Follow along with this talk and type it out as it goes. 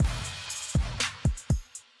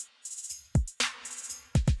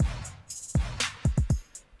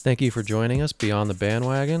Thank you for joining us beyond the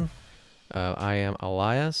bandwagon. I am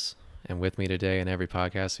Elias, and with me today and every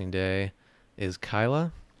podcasting day is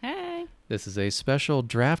Kyla. Hey. This is a special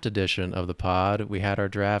draft edition of the pod. We had our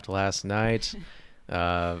draft last night.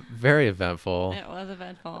 Very eventful. It was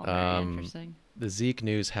eventful. Very interesting. The Zeke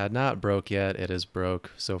news had not broke yet. It has broke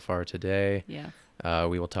so far today. Yes.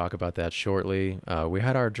 We will talk about that shortly. We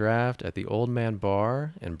had our draft at the Old Man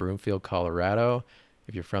Bar in Broomfield, Colorado.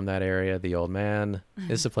 If you're from that area, the Old Man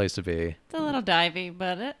is the place to be. It's a little divey,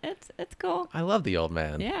 but it's cool. I love the Old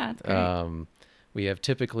Man. Yeah, it's great. We have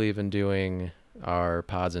typically been doing our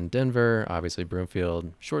pods in Denver, obviously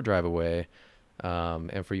Broomfield, short drive away.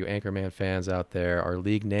 And for you Anchorman fans out there, our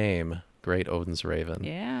league name, Great Odin's Raven.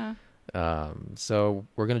 Yeah. So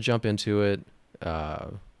we're going to jump into it.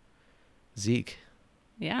 Zeke.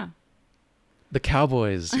 Yeah. The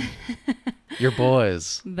Cowboys. Your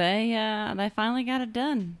boys. They finally got it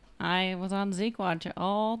done. I was on Zeke Watch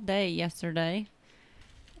all day yesterday,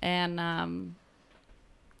 and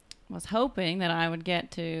was hoping that I would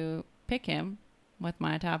get to pick him with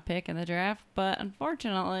my top pick in the draft, but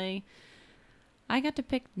unfortunately, I got to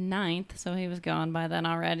pick 9th, so he was gone by then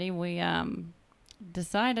already. We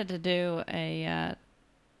decided to do a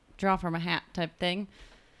draw from a hat type thing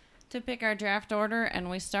to pick our draft order, and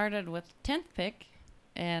we started with 10th pick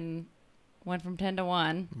and went from 10 to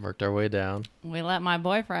 1. Worked our way down. We let my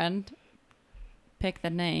boyfriend pick the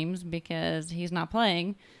names because he's not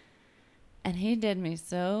playing, and he did me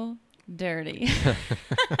so dirty.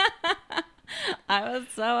 I was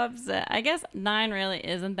so upset. I guess 9 really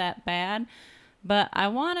isn't that bad, but I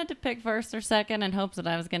wanted to pick first or second in hopes that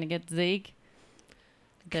I was going to get Zeke.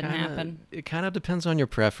 Didn't happen. It kind of depends on your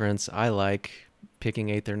preference. I like picking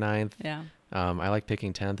 8th or 9th. Yeah. I like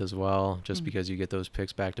picking 10th as well, just because you get those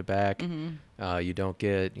picks back to back. Mm-hmm. You don't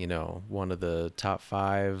get, one of the top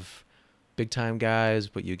 5 big time guys,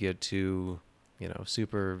 but you get 2,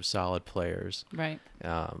 super solid players. Right.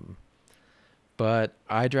 But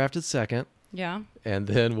I drafted second. Yeah. And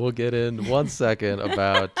then we'll get in 1 second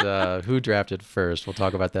about who drafted first. We'll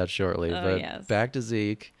talk about that shortly. Oh, but yes. back to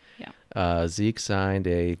Zeke. Yeah. Zeke signed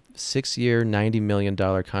a 6-year, $90 million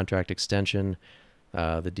contract extension.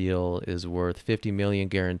 The deal is worth $50 million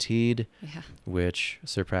guaranteed, which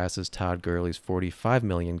surpasses Todd Gurley's $45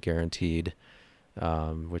 million guaranteed,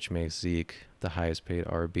 which makes Zeke the highest paid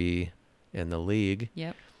RB in the league.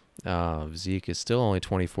 Yep. Zeke is still only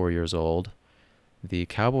 24 years old. The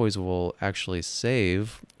Cowboys will actually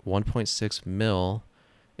save $1.6 million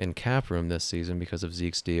in cap room this season because of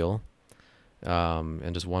Zeke's deal.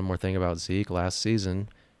 And just one more thing about Zeke. Last season,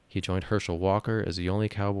 he joined Herschel Walker as the only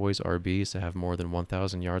Cowboys RBs to have more than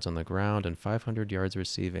 1,000 yards on the ground and 500 yards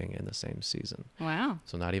receiving in the same season. Wow.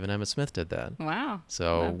 So not even Emmitt Smith did that. Wow.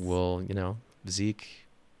 So Zeke,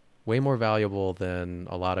 way more valuable than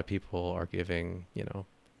a lot of people are giving, to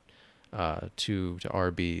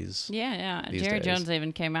RBs. Yeah. These Jerry days. Jones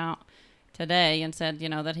even came out today and said,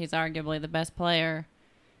 that he's arguably the best player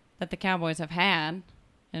that the Cowboys have had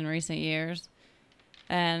in recent years.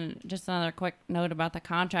 And just another quick note about the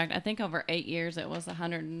contract. I think over 8 years it was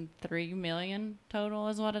 $103 million total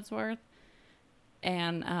is what it's worth.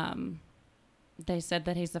 And they said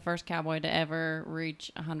that he's the first Cowboy to ever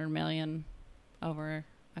reach $100 million over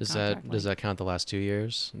a contract. Does that count the last 2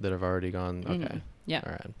 years that have already gone? Okay. Mm-hmm. Yeah.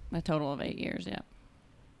 All right. A total of 8 years, yeah.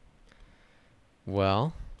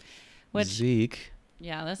 Well, Zeke.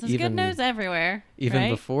 Yeah, this is good news everywhere. Even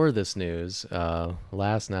right? before this news,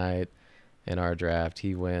 last night in our draft,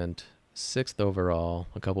 he went 6th overall.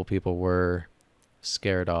 A couple people were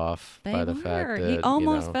scared off by the fact that he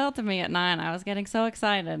almost fell to me at 9. I was getting so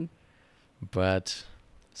excited. But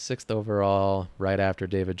 6th overall, right after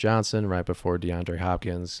David Johnson, right before DeAndre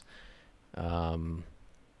Hopkins. Our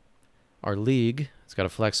league, it's got a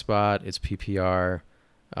flex spot. It's PPR,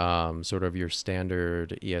 sort of your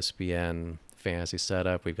standard ESPN fantasy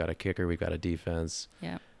setup. We've got a kicker. We've got a defense.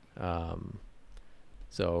 Yeah.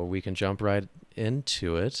 So we can jump right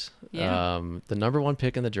into it. Yeah. The number 1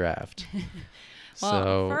 pick in the draft.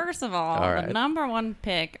 Well, first of all, right. the number 1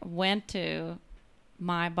 pick went to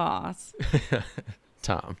my boss.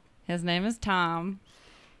 Tom. His name is Tom.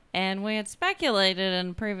 And we had speculated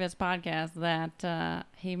in previous podcasts that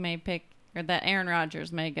he may pick, or that Aaron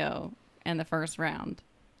Rodgers may go in the first round.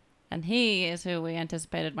 And he is who we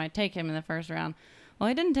anticipated might take him in the first round. Well,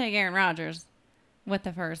 he didn't take Aaron Rodgers with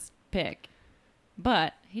the first pick.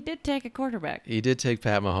 But he did take a quarterback. He did take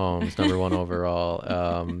Pat Mahomes, number 1 overall.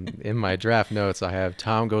 In my draft notes, I have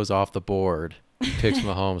Tom goes off the board, picks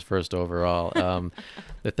Mahomes first overall.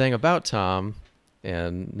 The thing about Tom,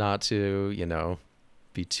 and not to,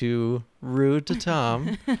 be too rude to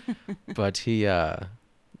Tom, but he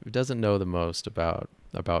doesn't know the most about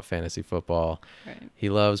fantasy football. Right. He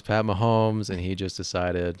loves Pat Mahomes, and he just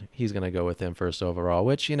decided he's going to go with him first overall,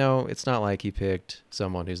 which, it's not like he picked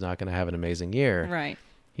someone who's not going to have an amazing year. Right.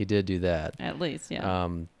 He did do that. At least, yeah.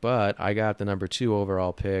 But I got the number 2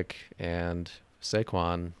 overall pick, and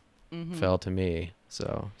Saquon fell to me.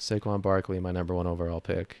 So Saquon Barkley, my number 1 overall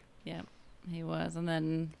pick. Yep, he was. And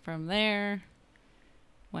then from there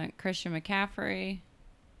went Christian McCaffrey.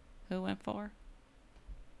 Who went 4?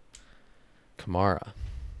 Kamara.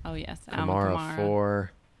 Oh, yes. Kamara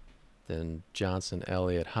 4. Then Johnson,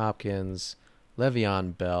 Elliott, Hopkins,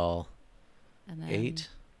 Le'Veon Bell, And then 8.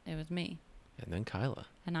 It was me. And then Kyla.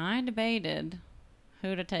 And I debated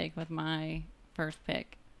who to take with my first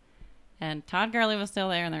pick. And Todd Gurley was still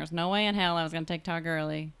there, and there was no way in hell I was going to take Todd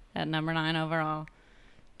Gurley at number 9 overall.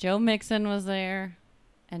 Joe Mixon was there,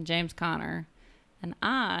 and James Conner. And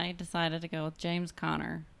I decided to go with James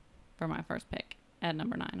Conner for my first pick at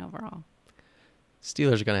number 9 overall.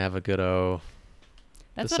 Steelers are going to have a good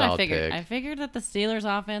That's the what I solid figured. pick. I figured that the Steelers'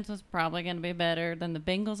 offense was probably going to be better than the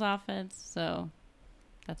Bengals' offense, so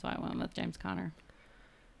that's why I went with James Conner.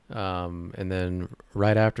 And then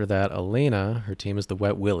right after that, Elena, her team is the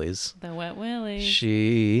Wet Willies. The Wet Willies.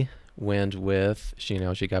 She went with, she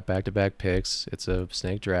got back-to-back picks. It's a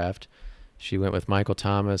snake draft. She went with Michael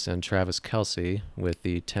Thomas and Travis Kelce with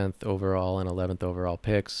the 10th overall and 11th overall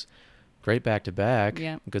picks. Great back-to-back.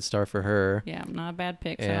 Yeah. Good start for her. Yeah, not a bad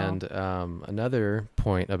pick. And another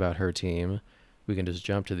point about her team, we can just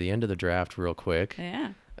jump to the end of the draft real quick.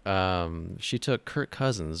 Yeah. She took Kirk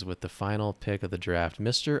Cousins with the final pick of the draft,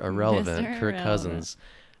 Mr. Irrelevant, Mr. Kirk Irrelevant.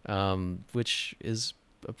 Cousins, which is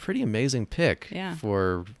a pretty amazing pick Yeah.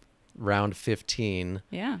 for round 15,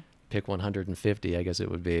 Yeah. pick 150, I guess it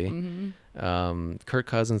would be. Mm-hmm. Kirk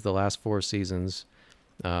Cousins, the last 4 seasons,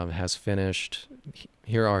 has finished,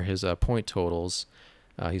 here are his point totals.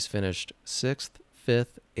 He's finished 6th,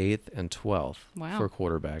 5th, 8th, and 12th Wow. for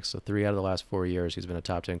quarterbacks. So 3 out of the last 4 years, he's been a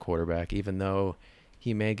top 10 quarterback, even though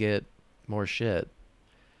he may get more shit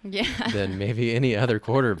Yeah. than maybe any other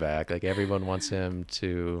quarterback. Like, everyone wants him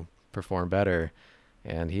to perform better.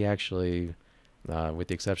 And he actually, with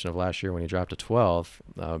the exception of last year when he dropped to 12th,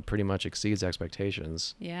 pretty much exceeds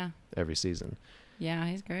expectations Yeah. every season. Yeah,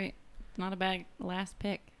 he's great. Not a bad last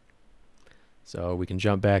pick. So we can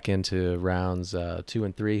jump back into rounds 2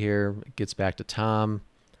 and 3 here. It gets back to Tom.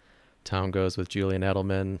 Tom goes with Julian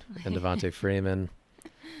Edelman and Devontae Freeman.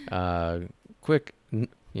 Quick,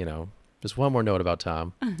 just one more note about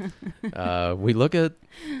Tom. We look at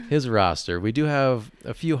his roster. We do have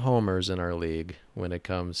a few homers in our league when it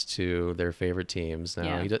comes to their favorite teams.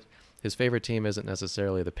 Now, Yeah. his favorite team isn't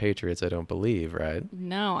necessarily the Patriots, I don't believe, right?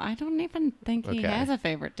 No, I don't even think he Okay. has a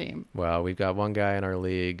favorite team. Well, we've got one guy in our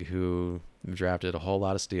league who drafted a whole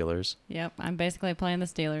lot of Steelers. Yep, I'm basically playing the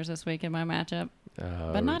Steelers this week in my matchup.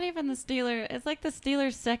 But not even the Steelers. It's like the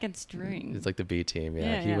Steelers' second string. It's like the B team, yeah.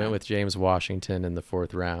 Yeah, He yeah. went with James Washington in the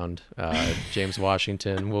 4th round. James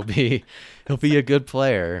Washington he'll be a good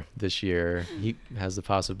player this year. He has the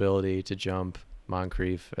possibility to jump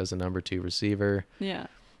Moncrief as a number 2 receiver Yeah.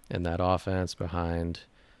 in that offense behind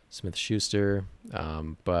Smith-Schuster.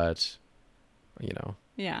 But,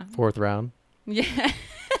 Yeah. 4th round. Yeah.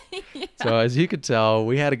 So as you could tell,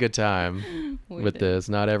 we had a good time We with did. this.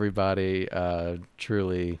 Not everybody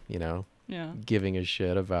truly, Yeah. giving a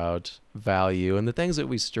shit about value and the things that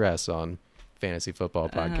we stress on fantasy football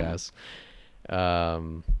podcasts.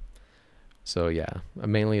 So yeah,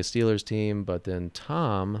 mainly a Steelers team, but then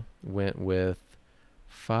Tom went with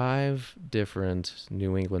 5 different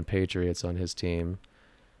New England Patriots on his team.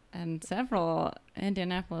 And several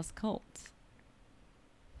Indianapolis Colts.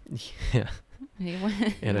 Yeah, He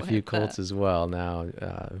went and a few with, Colts as well. Now,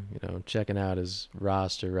 checking out his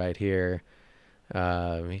roster right here,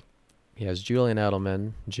 he has Julian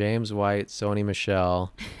Edelman, James White, Sony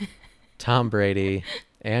Michel, Tom Brady,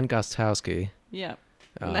 and Gostowski. Yep.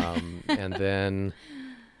 And then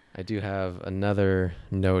I do have another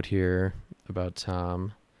note here about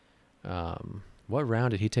Tom. What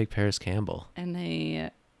round did he take Paris Campbell? In the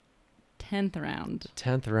 10th round.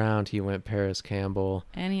 10th round, he went Paris Campbell,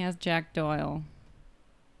 And he has Jack Doyle.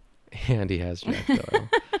 and he has Jack Doyle.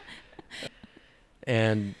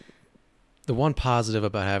 And the one positive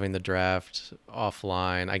about having the draft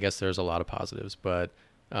offline, I guess there's a lot of positives, but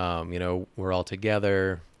we're all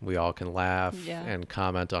together. We all can laugh Yeah. and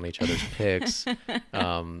comment on each other's picks.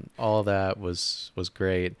 All of that was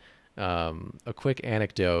great. A quick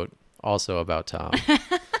anecdote also about Tom.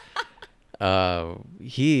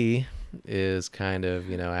 He is kind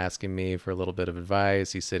of, asking me for a little bit of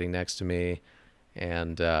advice. He's sitting next to me,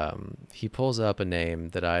 And he pulls up a name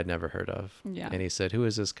that I had never heard of. Yeah. And he said, "Who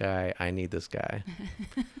is this guy? I need this guy."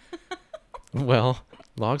 Well,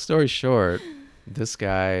 long story short, this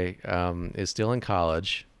guy is still in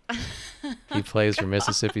college. He plays for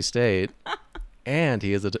Mississippi State, and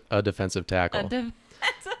he is a defensive tackle.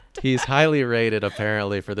 He's highly rated,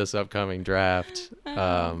 apparently, for this upcoming draft.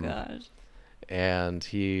 Oh, gosh. And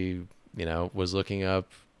he, was looking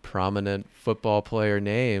up prominent football player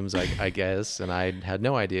names, I guess, and I had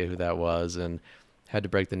no idea who that was, and had to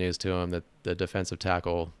break the news to him that the defensive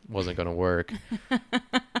tackle wasn't going to work.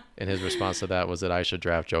 And his response to that was that I should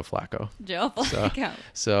draft Joe Flacco. Joe Flacco.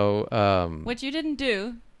 So which you didn't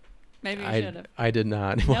do. Maybe you should have. I did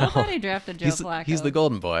not. Nobody drafted Joe Flacco. He's the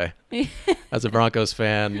golden boy. As a Broncos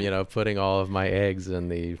fan, putting all of my eggs in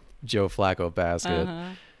the Joe Flacco basket.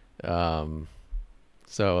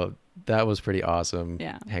 So that was pretty awesome.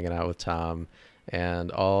 Yeah. Hanging out with Tom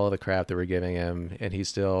and all the crap that we're giving him, and he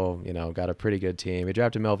still, got a pretty good team. He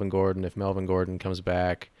drafted Melvin Gordon. If Melvin Gordon comes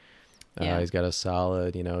back, he's got a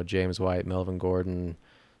solid, James White, Melvin Gordon,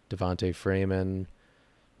 Devontae Freeman,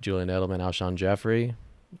 Julian Edelman, Alshon Jeffrey,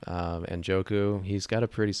 and Njoku. He's got a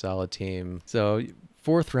pretty solid team. So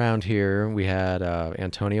 4th round here, we had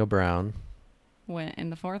Antonio Brown. Went in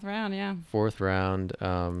the 4th round, yeah. 4th round.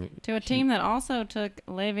 To a team that also took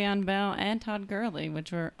Le'Veon Bell and Todd Gurley,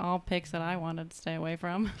 which were all picks that I wanted to stay away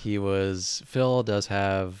from. Phil does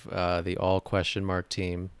have the all question mark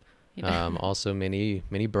team. Also many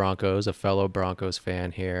Broncos, a fellow Broncos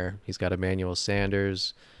fan here. He's got Emmanuel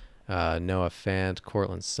Sanders, Noah Fant,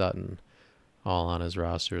 Cortland Sutton, all on his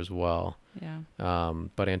roster as well. Yeah.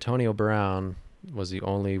 But Antonio Brown was the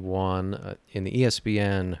only one in the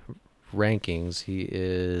ESPN rankings. He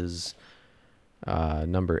is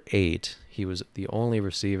number 8. He was the only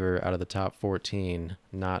receiver out of the top 14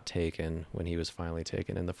 not taken when he was finally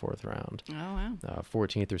taken in the 4th round. Oh, wow.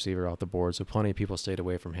 14th receiver off the board, so plenty of people stayed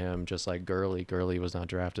away from him, just like Gurley. Gurley was not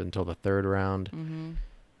drafted until the 3rd round. Mm-hmm.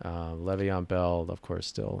 Le'Veon Bell, of course,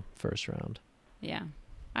 still 1st round. Yeah.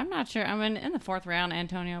 I'm not sure. I mean, in the 4th round,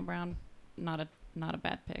 Antonio Brown, not a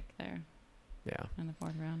bad pick there. Yeah. In the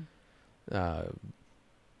 4th round.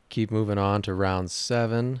 Keep moving on to round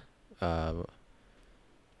 7.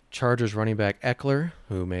 Chargers running back Eckler,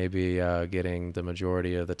 who may be getting the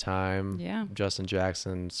majority of the time. Yeah. Justin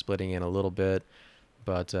Jackson splitting in a little bit,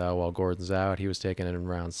 but while Gordon's out, he was taken in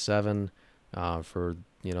round 7 for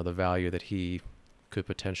the value that he could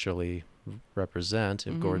potentially represent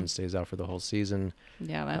if Gordon stays out for the whole season.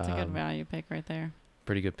 Yeah, that's a good value pick right there.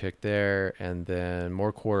 Pretty good pick there. And then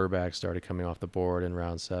more quarterbacks started coming off the board in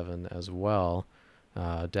round 7 as well.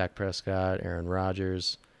 Dak Prescott, Aaron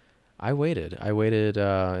Rodgers. I waited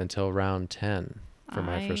until round 10 for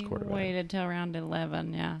my first quarterback. I waited till round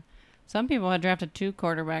 11, yeah. Some people had drafted 2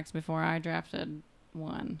 quarterbacks before I drafted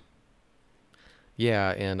 1.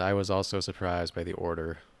 Yeah, and I was also surprised by the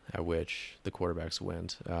order at which the quarterbacks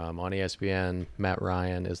went. On ESPN, Matt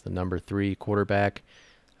Ryan is the number 3 quarterback.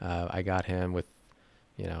 I got him with,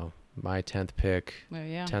 my 10th pick,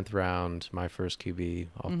 10th round, my first QB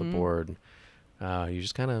off the board. You're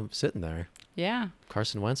just kind of sitting there. Yeah.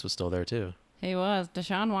 Carson Wentz was still there, too. He was.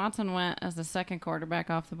 Deshaun Watson went as the 2nd quarterback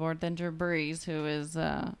off the board. Then Drew Brees, who is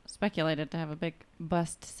speculated to have a big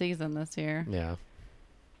bust season this year. Yeah.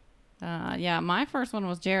 My first one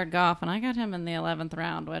was Jared Goff, and I got him in the 11th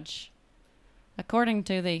round, which, according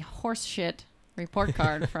to the horseshit report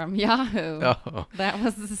card from Yahoo, that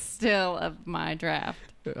was still of my draft.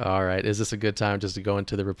 All right. Is this a good time just to go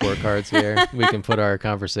into the report cards here? We can put our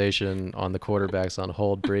conversation on the quarterbacks on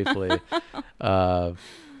hold briefly.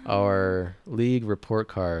 Our league report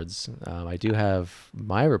cards. I do have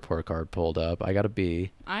my report card pulled up. I got a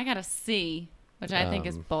B. I got a C, which I think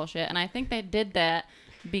is bullshit. And I think they did that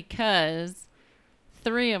because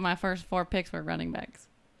 3 of my first 4 picks were running backs.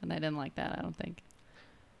 And they didn't like that, I don't think.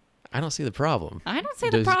 I don't see the problem. I don't see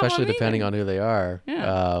the problem especially either. Depending on who they are.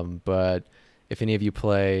 Yeah. But if any of you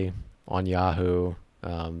play on Yahoo,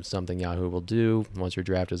 something Yahoo will do once your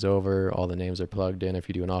draft is over, all the names are plugged in. If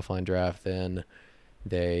you do an offline draft, then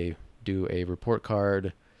they do a report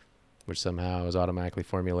card, which somehow is automatically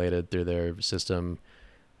formulated through their system.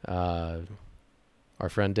 Our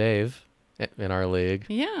friend Dave in our league,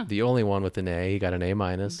 the only one with an A, he got an A-.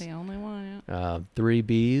 The only one, yeah. 3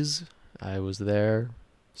 Bs. I was there.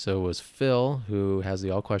 So was Phil, who has the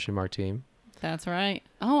all question mark team. That's right.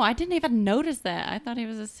 Oh, I didn't even notice that. I thought he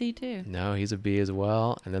was a C too. No, he's a B as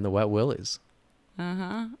well. And then the Wet Willies.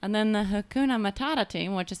 And then the Hakuna Matata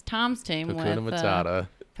team, which is Tom's team with Matata.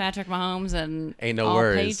 Patrick Mahomes and Ain't no all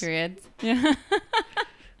worries. Patriots.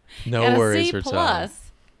 No worries C for Tom.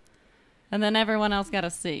 plus. And then everyone else got a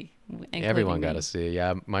C, including Everyone got me. a C.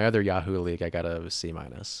 Yeah, my other Yahoo league, I got a C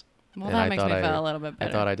minus. Well, And that I makes thought me I, feel a little bit I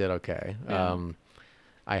better. thought I did okay. Yeah.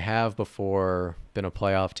 I have before been a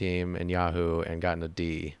playoff team in Yahoo and gotten a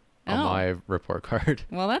D on Oh, my report card.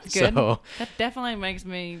 well, that's good. So That definitely makes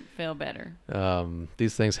me feel better.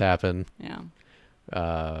 these things happen.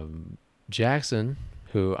 Yeah. Jackson,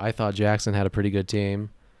 who I thought Jackson had a pretty good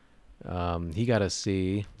team, he got a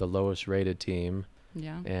C, the lowest rated team.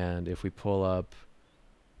 Yeah. And if we pull up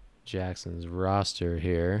Jackson's roster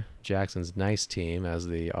here, Jackson's nice team as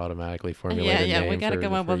the automatically formulated Yeah. name We got to for,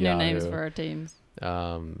 come up for with new names Yahoo. for our teams.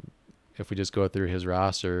 If we just go through his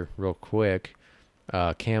roster real quick,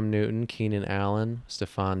 Cam Newton, Keenan Allen,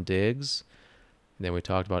 Stephon Diggs. And then we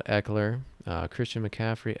talked about Eckler, Christian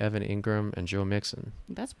McCaffrey, Evan Ingram, and Joe Mixon.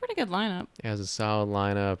 That's a pretty good lineup. He has a solid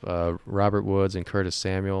lineup. Robert Woods and Curtis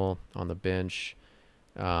Samuel on the bench.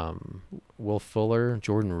 Will Fuller,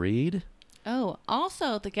 Jordan Reed. Oh,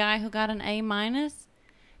 also the guy who got an A minus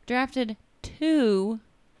drafted 2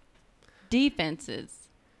 defenses.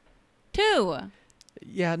 2.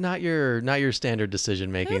 Yeah, not your standard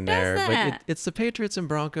decision making Who does there, but that? it's the Patriots and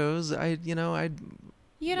Broncos. I You It don't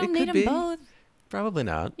could need them be. both. probably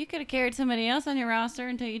not. You could have carried somebody else on your roster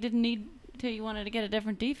until you wanted to get a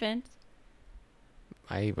different defense.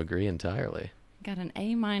 I agree entirely. Got an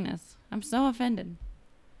A minus. I'm so offended.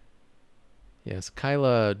 Yes,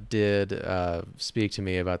 Kyla did speak to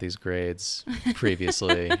me about these grades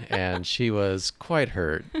previously, and she was quite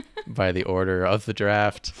hurt by the order of the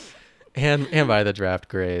draft and by the draft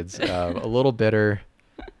grades. A little bitter.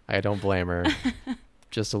 I don't blame her.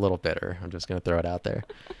 Just a little bitter. I'm just going to throw it out there.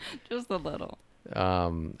 Just a little.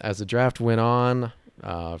 As the draft went on,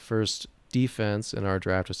 first defense in our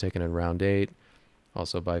draft was taken in round 8,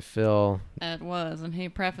 also by Phil. It was, and he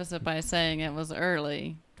prefaced it by saying it was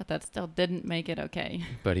early, but that still didn't make it okay.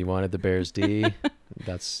 But he wanted the Bears D.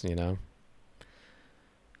 That's,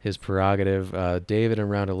 his prerogative. David in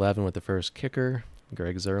round 11 with the first kicker.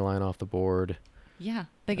 Greg Zerline off the board. Yeah,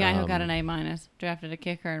 the guy who got an A minus drafted a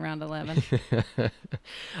kicker in round 11.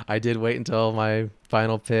 I did wait until my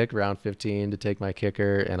final pick, round 15, to take my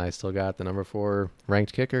kicker, and I still got the number 4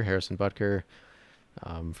 ranked kicker, Harrison Butker,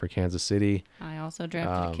 for Kansas City. I also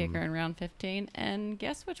drafted a kicker in round 15, and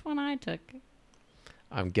guess which one I took?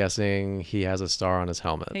 I'm guessing he has a star on his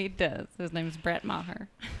helmet. He does. His name's Brett Maher.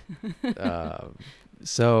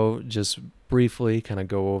 So just briefly kind of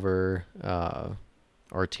go over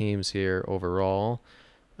our teams here overall.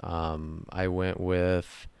 I went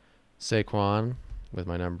with Saquon with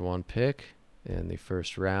my number 1 pick in the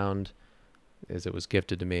first round, as it was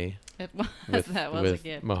gifted to me. It was. That was with a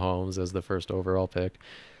gift. Mahomes as the first overall pick.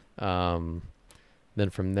 Then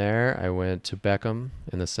from there, I went to Beckham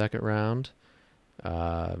in the second round.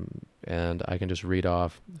 And I can just read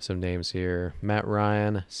off some names here. Matt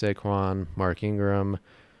Ryan, Saquon, Mark Ingram,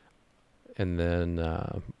 and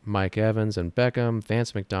then Mike Evans and Beckham,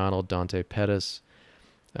 Vance McDonald, Dante Pettis.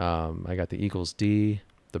 I got the Eagles D,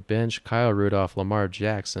 the bench, Kyle Rudolph, Lamar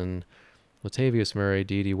Jackson, Latavius Murray,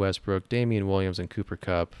 Dede Westbrook, Damian Williams, and Cooper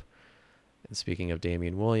Kupp. And speaking of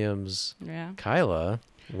Damian Williams, Yeah. Kyla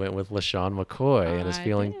went with LaShawn McCoy and is I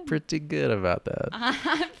feeling did. pretty good about that. I'm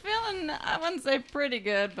feeling, I wouldn't say pretty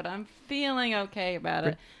good, but I'm feeling okay about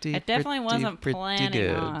it. I definitely wasn't planning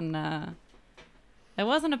good. on, it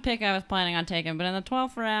wasn't a pick I was planning on taking, but in the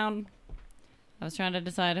 12th round, I was trying to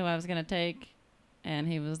decide who I was going to take, and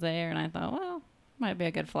he was there, and I thought, well, might be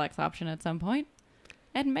a good flex option at some point.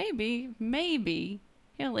 And maybe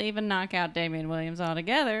he'll even knock out Damian Williams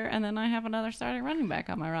altogether, and then I have another starting running back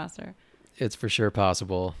on my roster. It's for sure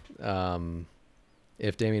possible.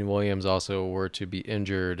 If Damian Williams also were to be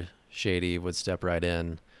injured, Shady would step right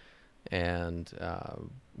in. And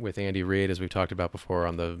with Andy Reid, as we've talked about before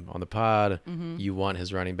on the pod, you want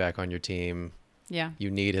his running back on your team. Yeah.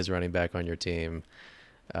 You need his running back on your team.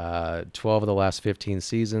 12 of the last 15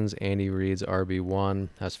 seasons, Andy Reid's RB1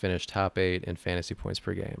 has finished top 8 in fantasy points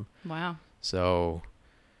per game. Wow. So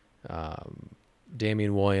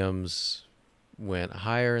Damian Williams went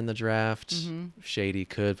higher in the draft. Shady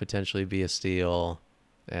could potentially be a steal.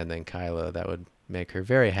 And then Kyla, that would make her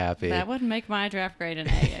very happy. That would make my draft grade an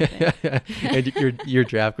A, I think. And your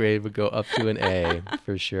draft grade would go up to an A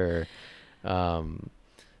for sure.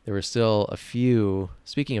 There were still a few,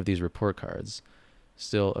 speaking of these report cards,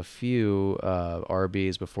 still a few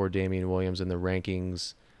RBs before Damian Williams in the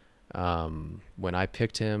rankings. When I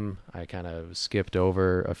picked him, I kind of skipped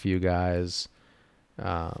over a few guys.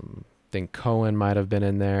 Think Cohen might have been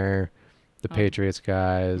in there. The Patriots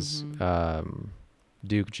guys,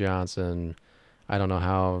 Duke Johnson. I don't know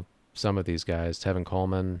how some of these guys, Tevin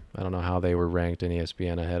Coleman, I don't know how they were ranked in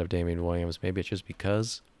ESPN ahead of Damian Williams. Maybe it's just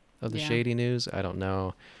because of the Yeah. shady news. I don't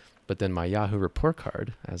know. But then my Yahoo report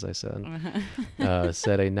card, as I said,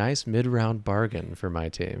 said a nice mid-round bargain for my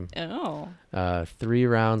team. Oh. 3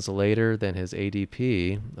 rounds later than his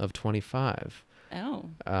ADP of 25. Oh.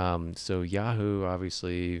 So Yahoo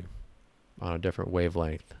obviously on a different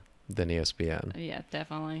wavelength than ESPN. Yeah,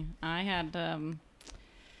 definitely. I had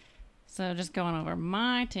so just going over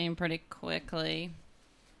my team pretty quickly.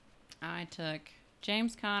 I took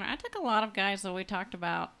James Conner. I took a lot of guys that we talked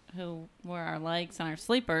about who were our legs and our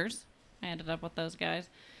sleepers. I ended up with those guys.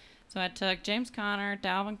 So I took James Conner,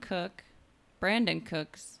 Dalvin Cook, Brandon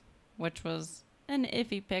Cooks, which was an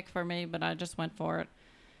iffy pick for me, but I just went for it.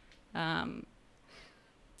 Aaron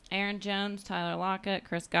Jones, Tyler Lockett,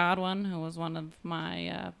 Chris Godwin, who was one of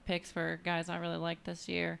my picks for guys I really liked this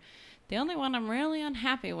year. The only one I'm really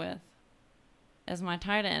unhappy with is my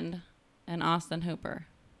tight end and Austin Hooper.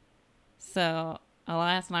 So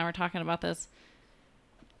Elias and I were talking about this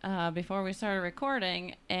before we started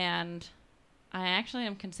recording, and I actually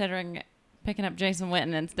am considering picking up Jason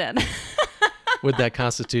Witten instead. Would that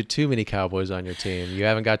constitute too many Cowboys on your team? You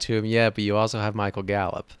haven't got to him yet, but you also have Michael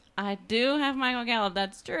Gallup. I do have Michael Gallup,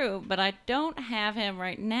 that's true, but I don't have him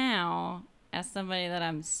right now as somebody that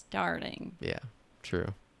I'm starting. Yeah,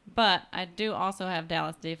 true. But I do also have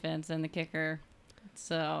Dallas defense and the kicker,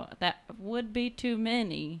 so that would be too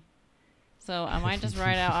many. So I might just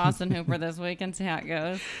write out Austin Hooper this week and see how it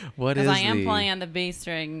goes. Because I am playing the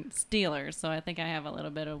B-string Steelers, so I think I have a little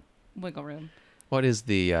bit of wiggle room. What is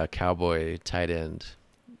the Cowboy tight end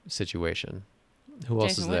situation? Who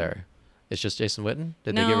else Jason is there? Witten. It's just Jason Witten?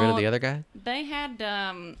 Did they get rid of the other guy? They had,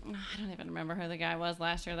 I don't even remember who the guy was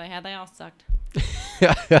last year they all sucked.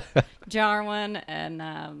 Jarwin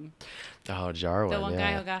and Jarwin. the one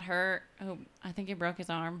guy who got hurt, who I think he broke his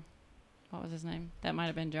arm. What was his name? That might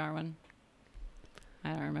have been Jarwin.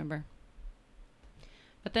 I don't remember.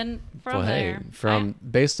 But then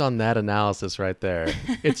based on that analysis right there,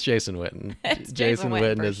 it's Jason Witten. It's Jason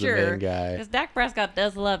Witten is sure. the main guy. Because Dak Prescott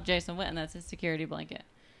does love Jason Witten. That's his security blanket.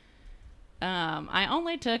 I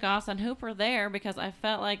only took Austin Hooper there because I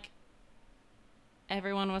felt like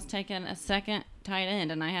everyone was taking a second tight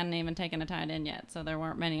end, and I hadn't even taken a tight end yet, so there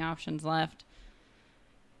weren't many options left.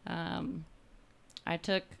 I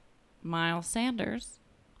took Miles Sanders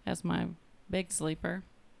as my big sleeper.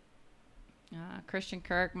 Christian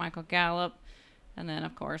Kirk, Michael Gallup, and then,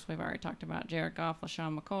 of course, we've already talked about Jared Goff,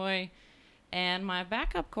 LaShawn McCoy. And my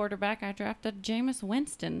backup quarterback, I drafted Jameis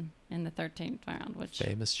Winston in the 13th round.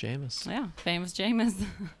 Famous Jameis. Yeah, famous Jameis,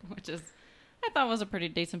 which I thought was a pretty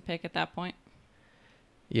decent pick at that point.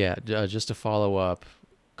 Yeah, just to follow up,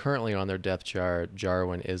 currently on their depth chart,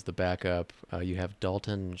 Jarwin is the backup. You have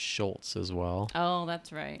Dalton Schultz as well. Oh,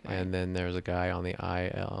 that's right. And then there's a guy on the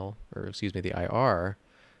the IR,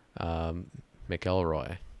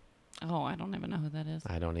 McElroy. Oh, I don't even know who that is.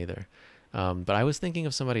 I don't either. But I was thinking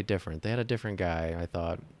of somebody different. They had a different guy, I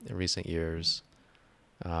thought, in recent years.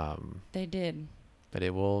 They did. But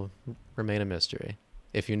it will remain a mystery.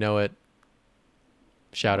 If you know it,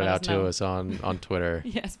 shout it Let out us to know. us on Twitter.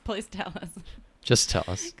 Yes, please tell us. Just tell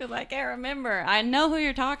us. Because I can't remember. I know who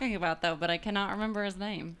you're talking about, though, but I cannot remember his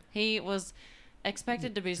name. He was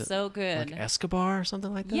expected to be so good. Like Escobar or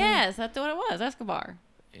something like that? Yes, that's what it was, Escobar.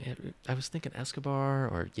 I was thinking Escobar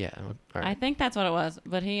or, yeah. All right. I think that's what it was,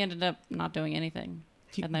 but he ended up not doing anything.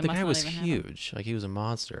 And they the must guy not was even have him. huge. Like, he was a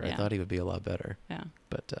monster. I Yeah. thought he would be a lot better. Yeah.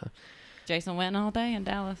 But Jason Witten all day in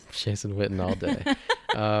Dallas. Jason Witten all day.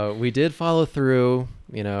 We did follow through.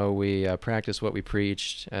 We practiced what we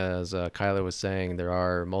preached. As Kyler was saying, there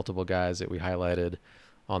are multiple guys that we highlighted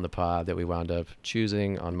on the pod that we wound up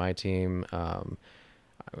choosing on my team.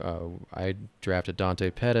 I drafted Dante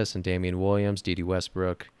Pettis and Damian Williams, Dede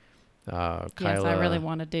Westbrook. Yes, Kyla, I really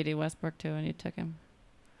wanted Dede Westbrook too, and you took him.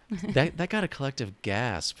 that got a collective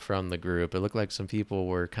gasp from the group. It looked like some people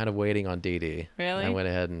were kind of waiting on Dede. Really? I went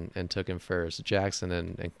ahead and took him first. Jackson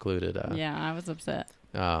included. Yeah, I was upset.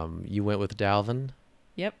 You went with Dalvin.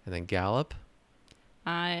 Yep. And then Gallup.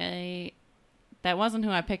 That wasn't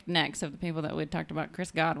who I picked next of the people that we'd talked about.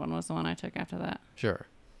 Chris Godwin was the one I took after that. Sure.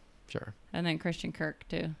 And then Christian Kirk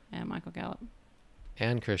too, and Michael Gallup.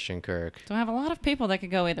 And Christian Kirk. So I have a lot of people that could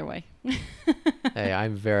go either way. Hey,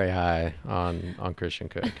 I'm very high on Christian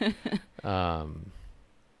Kirk.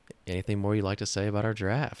 Anything more you'd like to say about our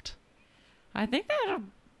draft? I think that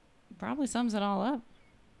probably sums it all up.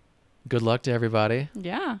 Good luck to everybody.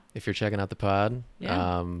 Yeah. If you're checking out the pod.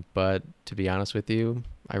 Yeah. But to be honest with you,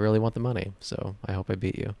 I really want the money, so I hope I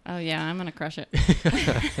beat you. Oh yeah, I'm gonna crush it.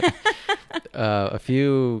 A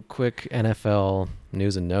few quick NFL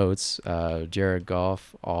news and notes. Jared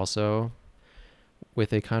Goff also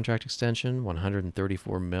with a contract extension,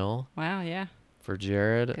 134 mil Wow, yeah. for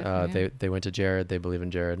Jared. Good for him. They went to Jared. They believe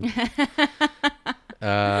in Jared.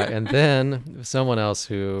 And then someone else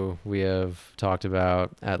who we have talked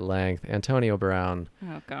about at length, Antonio Brown.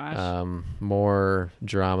 Oh, gosh. More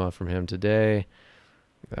drama from him today.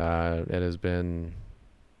 It has been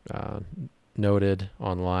noted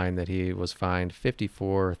online that he was fined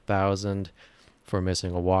 $54,000 for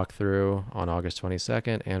missing a walkthrough on August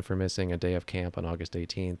 22nd and for missing a day of camp on August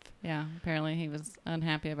 18th. Yeah, apparently he was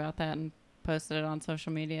unhappy about that and posted it on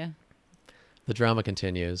social media. The drama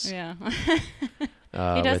continues. Yeah.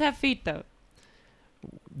 He does have feet, though.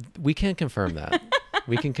 We can confirm that.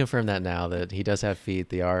 We can confirm that now, that he does have feet.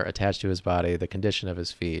 They are attached to his body. The condition of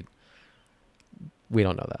his feet, we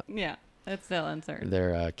don't know that. Yeah, it's still uncertain.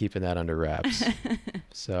 They're keeping that under wraps.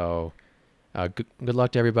 So good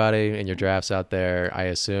luck to everybody in your drafts out there. I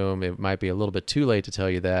assume it might be a little bit too late to tell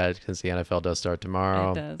you that since the NFL does start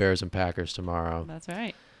tomorrow. It does. Bears and Packers tomorrow. That's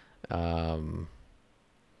right.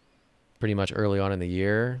 Pretty much early on in the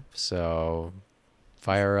year. So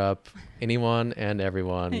fire up anyone and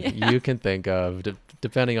everyone you can think of,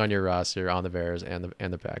 depending on your roster on the Bears and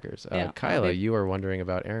the Packers. Kyla, you were wondering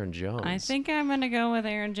about Aaron Jones. I think I'm going to go with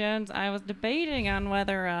Aaron Jones. I was debating on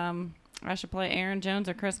whether I should play Aaron Jones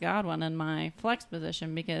or Chris Godwin in my flex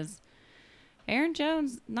position because Aaron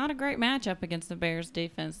Jones, not a great matchup against the Bears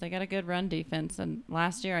defense. They got a good run defense, and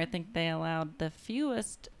last year I think they allowed the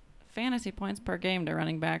fewest fantasy points per game to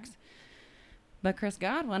running backs. But Chris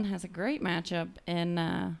Godwin has a great matchup in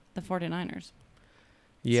the 49ers.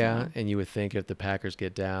 Yeah, So- and you would think if the Packers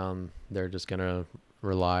get down, they're just going to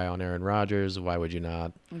rely on Aaron Rodgers. Why would you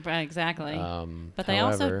not? Right, exactly. But they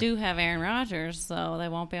also However, do have Aaron Rodgers, so they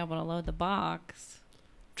won't be able to load the box.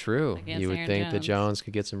 True. against You would Aaron think that Jones. Jones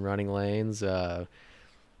could get some running lanes. To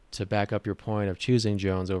back up your point of choosing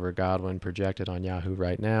Jones over Godwin, projected on Yahoo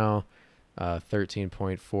right now,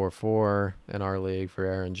 13.44 in our league for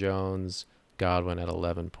Aaron Jones. Godwin at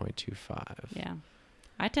 11.25. Yeah.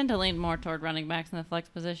 I tend to lean more toward running backs in the flex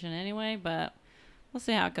position anyway, but we'll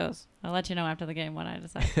see how it goes. I'll let you know after the game what I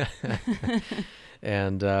decide.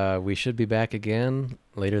 And we should be back again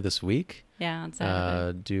later this week. Yeah, on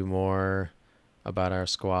Saturday. Do more about our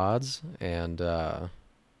squads and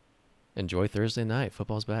enjoy Thursday night.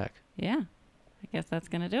 Football's back. Yeah. I guess that's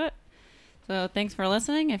going to do it. So thanks for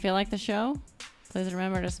listening. If you like the show, please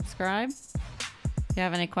remember to subscribe. If you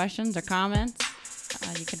have any questions or comments,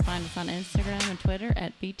 you can find us on Instagram and Twitter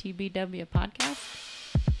at BTBW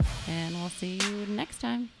Podcast. And we'll see you next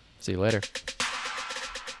time. See you later.